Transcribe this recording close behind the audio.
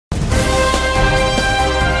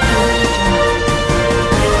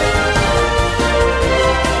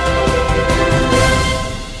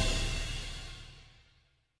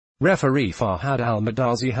Referee Fahad Al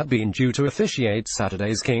Mirdasi had been due to officiate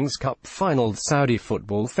Saturday's Kings Cup final. The Saudi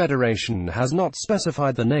Football Federation has not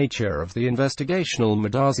specified the nature of the investigation. Al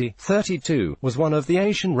Mirdasi, 32, was one of the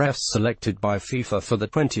Asian refs selected by FIFA for the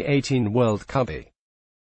 2018 World Cup.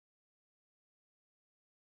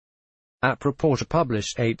 App reporter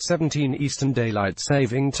published 8:17 Eastern Daylight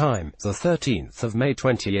Saving Time, the 13th of May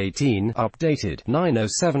 2018, updated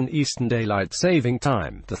 9:07 Eastern Daylight Saving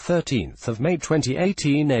Time, the 13th of May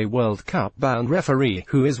 2018. A World Cup-bound referee,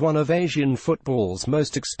 who is one of Asian football's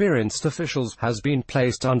most experienced officials, has been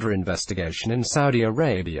placed under investigation in Saudi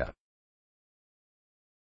Arabia.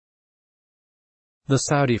 The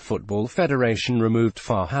Saudi Football Federation removed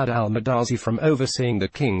Fahad Al Mirdasi from overseeing the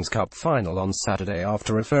Kings Cup final on Saturday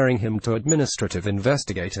after referring him to administrative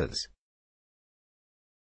investigators.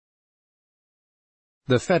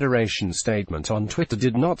 The Federation statement on Twitter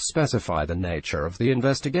did not specify the nature of the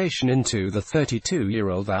investigation into the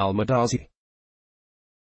 32-year-old Al Mirdasi.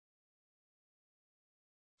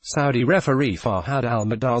 Saudi referee Fahad Al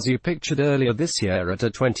Mirdasi pictured earlier this year at a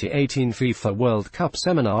 2018 FIFA World Cup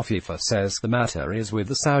seminar. FIFA says the matter is with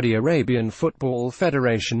the Saudi Arabian Football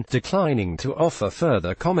Federation, declining to offer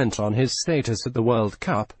further comment on his status at the World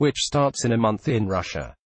Cup, which starts in a month in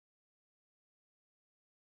Russia.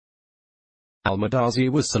 Al Mirdasi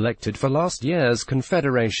was selected for last year's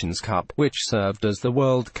Confederations Cup, which served as the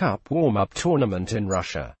World Cup warm-up tournament in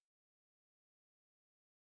Russia.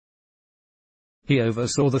 He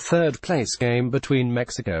oversaw the third-place game between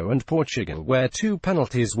Mexico and Portugal, where 2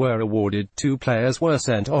 penalties were awarded. 2 players were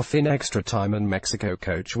sent off in extra time, and Mexico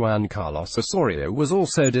coach Juan Carlos Osorio was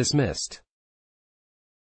also dismissed.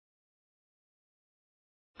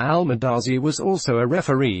 Al Mirdasi was also a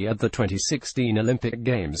referee at the 2016 Olympic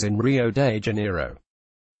Games in Rio de Janeiro.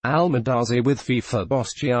 Al Mirdasi with FIFA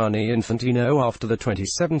boss Gianni Infantino after the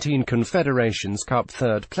 2017 Confederations Cup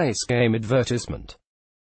third-place game advertisement.